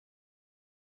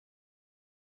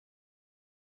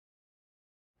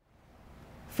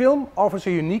Film offers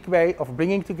a unique way of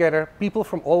bringing together people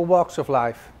from all walks of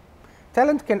life.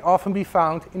 Talent can often be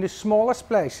found in the smallest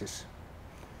places.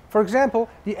 For example,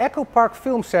 the Echo Park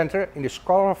Film Center in the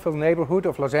Scholarville neighborhood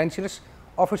of Los Angeles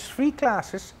offers free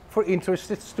classes for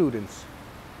interested students.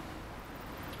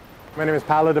 My name is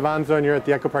Paolo Davanzo and you're at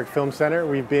the Echo Park Film Center.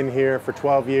 We've been here for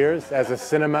 12 years as a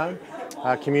cinema,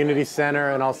 community center,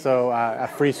 and also a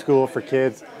free school for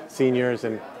kids, seniors,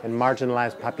 and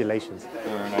marginalized populations.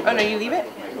 Oh no, you leave it,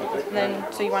 and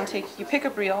then so you pick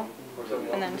up reel,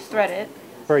 and then thread it.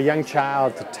 For a young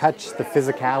child to touch the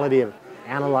physicality of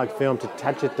analog film, to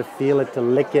touch it, to feel it, to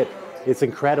lick it, it's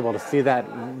incredible to see that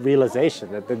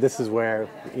realization that this is where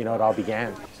it all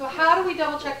began. So how do we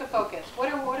double check the focus?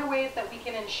 What are ways that we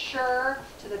can ensure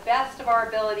to the best of our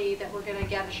ability that we're going to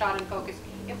get a shot in focus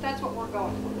if that's what we're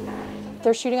going for?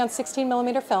 They're shooting on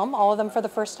 16mm film, all of them for the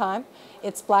first time.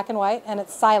 It's black and white and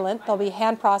it's silent. They'll be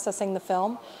hand processing the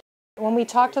film. When we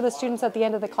talk to the students at the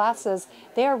end of the classes,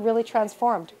 they are really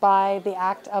transformed by the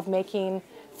act of making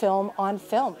film on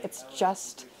film. It's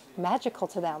just magical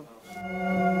to them.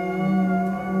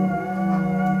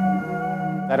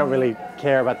 I don't really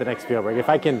care about the next Spielberg. If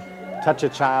I can touch a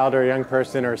child or a young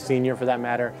person or a senior for that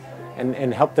matter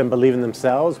and help them believe in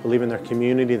themselves, believe in their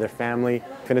community, their family,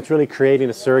 and it's really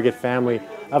creating a surrogate family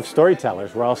of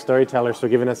storytellers. We're all storytellers, so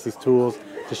giving us these tools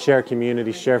to share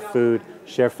community, share food,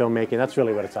 share filmmaking. That's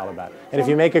really what it's all about. And if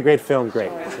you make a great film,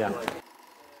 great. Yeah.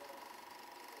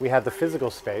 We have the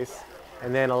physical space,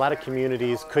 and then a lot of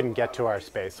communities couldn't get to our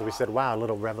space. So we said, wow, a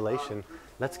little revelation.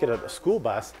 Let's get a school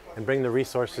bus and bring the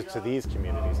resources to these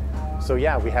communities. So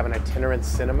yeah, we have an itinerant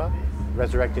cinema,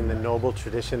 resurrecting the noble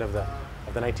tradition of the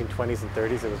 1920s and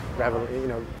 30s. It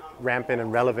was rampant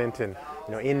and relevant in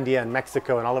India and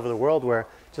Mexico and all over the world, where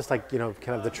just like kind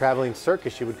of the traveling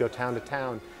circus, you would go town to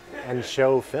town and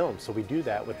show films. So we do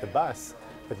that with the bus,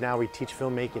 but now we teach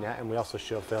filmmaking and we also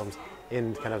show films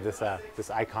in kind of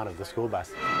this icon of the school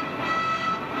bus.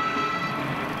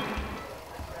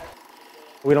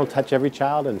 We don't touch every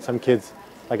child, and some kids,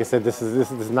 like I said, this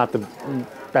is not the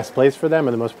best place for them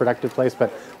or the most productive place,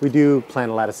 but we do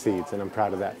plant a lot of seeds, and I'm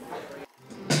proud of that.